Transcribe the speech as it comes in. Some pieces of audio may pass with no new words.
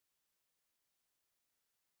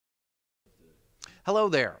Hello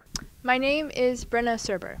there. My name is Brenna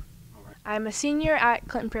Serber. I'm a senior at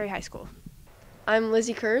Clinton Prairie High School. I'm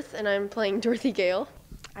Lizzie Kurth, and I'm playing Dorothy Gale.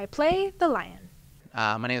 I play the lion.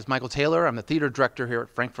 My name is Michael Taylor. I'm the theater director here at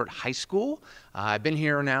Frankfort High School. I've been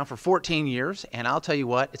here now for 14 years, and I'll tell you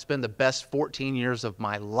what, it's been the best 14 years of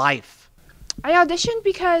my life. I auditioned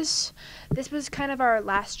because this was kind of our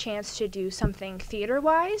last chance to do something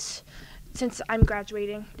theater-wise, since I'm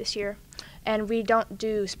graduating this year, and we don't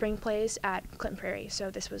do spring plays at Clinton Prairie, so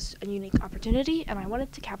this was a unique opportunity, and I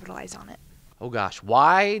wanted to capitalize on it. Oh gosh,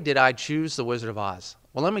 why did I choose The Wizard of Oz?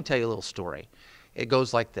 Well, let me tell you a little story. It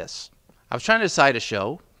goes like this. I was trying to decide a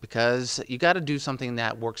show because you got to do something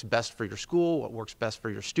that works best for your school, what works best for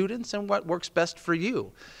your students, and what works best for you.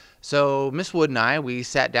 So Miss Wood and I, we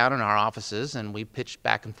sat down in our offices and we pitched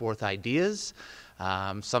back and forth ideas,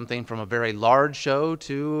 something from a very large show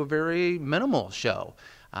to a very minimal show.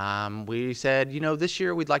 We said, you know, this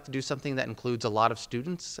year we'd like to do something that includes a lot of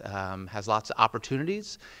students, has lots of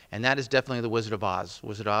opportunities, and that is definitely The Wizard of Oz.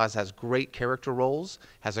 Wizard of Oz has great character roles,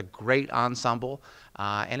 has a great ensemble,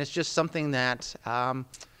 and it's just something that,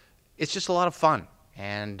 it's just a lot of fun,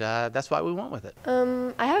 and that's why we went with it.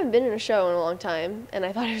 I haven't been in a show in a long time, and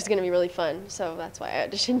I thought it was going to be really fun, so that's why I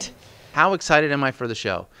auditioned. How excited am I for the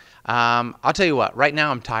show? I'll tell you what, right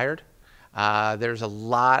now I'm tired. There's a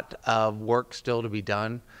lot of work still to be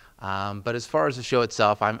done, but as far as the show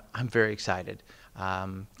itself, I'm very excited.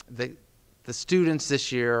 The students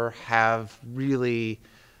this year have really,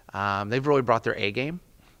 they've really brought their A game.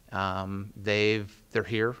 They're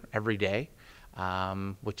here every day,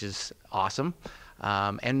 which is awesome.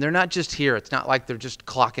 And they're not just here. It's not like they're just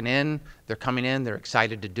clocking in. They're coming in. They're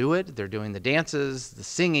excited to do it. They're doing the dances, the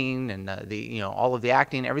singing, and all of the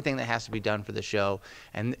acting, everything that has to be done for the show.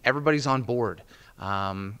 And everybody's on board.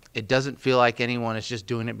 It doesn't feel like anyone is just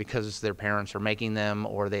doing it because their parents are making them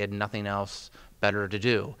or they had nothing else better to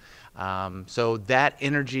do. So that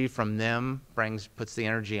energy from them puts the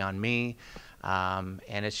energy on me. And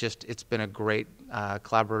it's been a great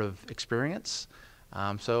collaborative experience.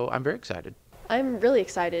 So I'm very excited. I'm really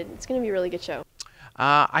excited. It's going to be a really good show.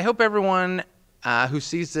 I hope everyone who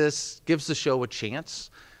sees this gives the show a chance.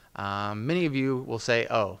 Many of you will say,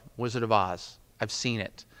 oh, Wizard of Oz, I've seen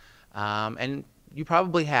it. And you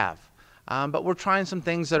probably have. But we're trying some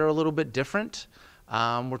things that are a little bit different.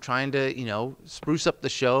 We're trying to, spruce up the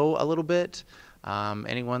show a little bit.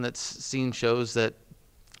 Anyone that's seen shows that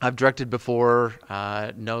I've directed before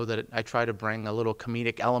know that I try to bring a little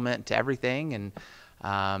comedic element to everything and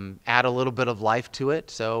add a little bit of life to it.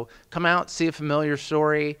 So come out, see a familiar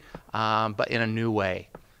story, but in a new way.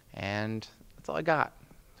 And that's all I got.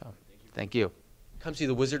 So thank you. Come see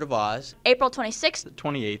The Wizard of Oz. April 26th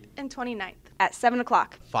 28th. and 29th at 7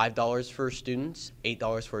 o'clock. $5 for students,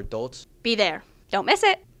 $8 for adults. Be there. Don't miss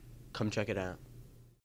it. Come check it out.